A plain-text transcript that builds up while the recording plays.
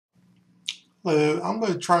Hello, I'm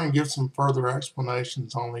going to try and give some further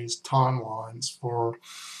explanations on these timelines for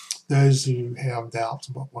those who have doubts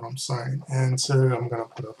about what I'm saying. And so I'm going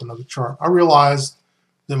to put up another chart. I realized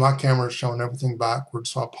that my camera is showing everything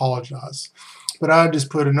backwards, so I apologize. But I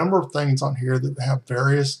just put a number of things on here that have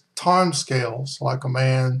various time scales, like a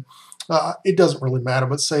man, it doesn't really matter,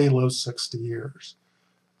 but say he lives 60 years.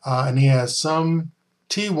 And he has some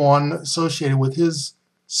T1 associated with his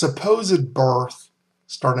supposed birth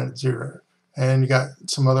starting at 0. And you got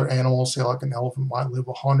some other animals, say like an elephant might live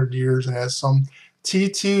 100 years and has some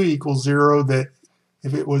T2 equals 0 that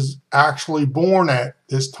if it was actually born at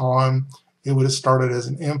this time, it would have started as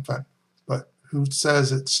an infant. But who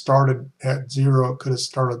says it started at 0? It could have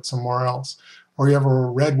started somewhere else. Or you have a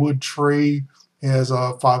redwood tree, it has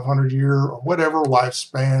a 500-year or whatever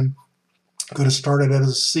lifespan. Could have started as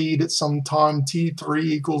a seed at some time, T3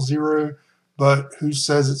 equals 0. But who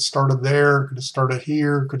says it started there? Could have started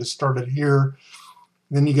here, could have started here.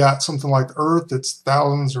 Then you got something like the Earth that's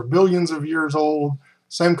thousands or billions of years old.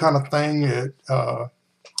 Same kind of thing. It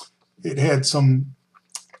had some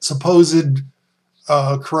supposed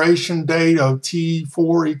creation date of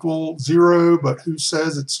T4 equals 0, but who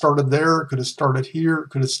says it started there? It could have started here, it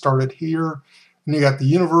could have started here. And you got the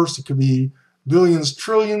universe. It could be billions,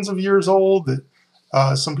 trillions of years old. That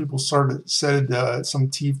some people said some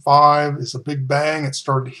T5 is a Big Bang. It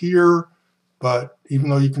started here, but even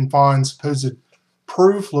though you can find supposed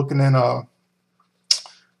proof looking in a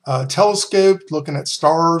telescope, looking at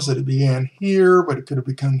stars, that it began here, but it could have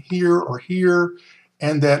begun here or here,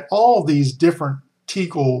 and that all these different T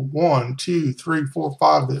equal 1, 2, 3, 4,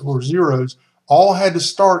 5 that were zeros all had to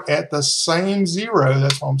start at the same 0.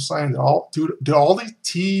 That's what I'm saying. Do all these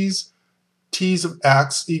T's of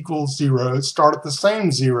x equals 0 start at the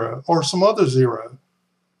same 0 or some other 0.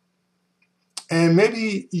 And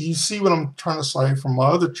maybe you see what I'm trying to say from my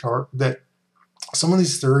other chart, that some of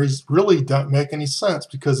these theories really don't make any sense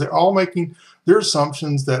because they're all making their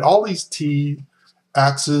assumptions that all these T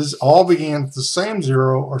axes all began at the same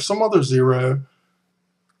 0 or some other 0.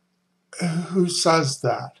 Who says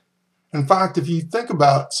that? In fact, if you think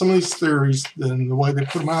about some of these theories and the way they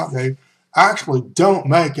put them out, they actually don't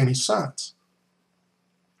make any sense.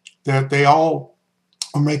 That they all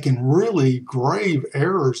are making really grave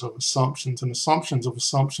errors of assumptions and assumptions of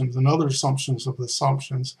assumptions and other assumptions of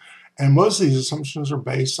assumptions. And most of these assumptions are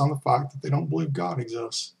based on the fact that they don't believe God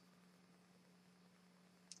exists.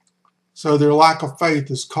 So their lack of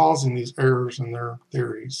faith is causing these errors in their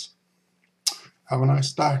theories. Have a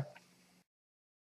nice day.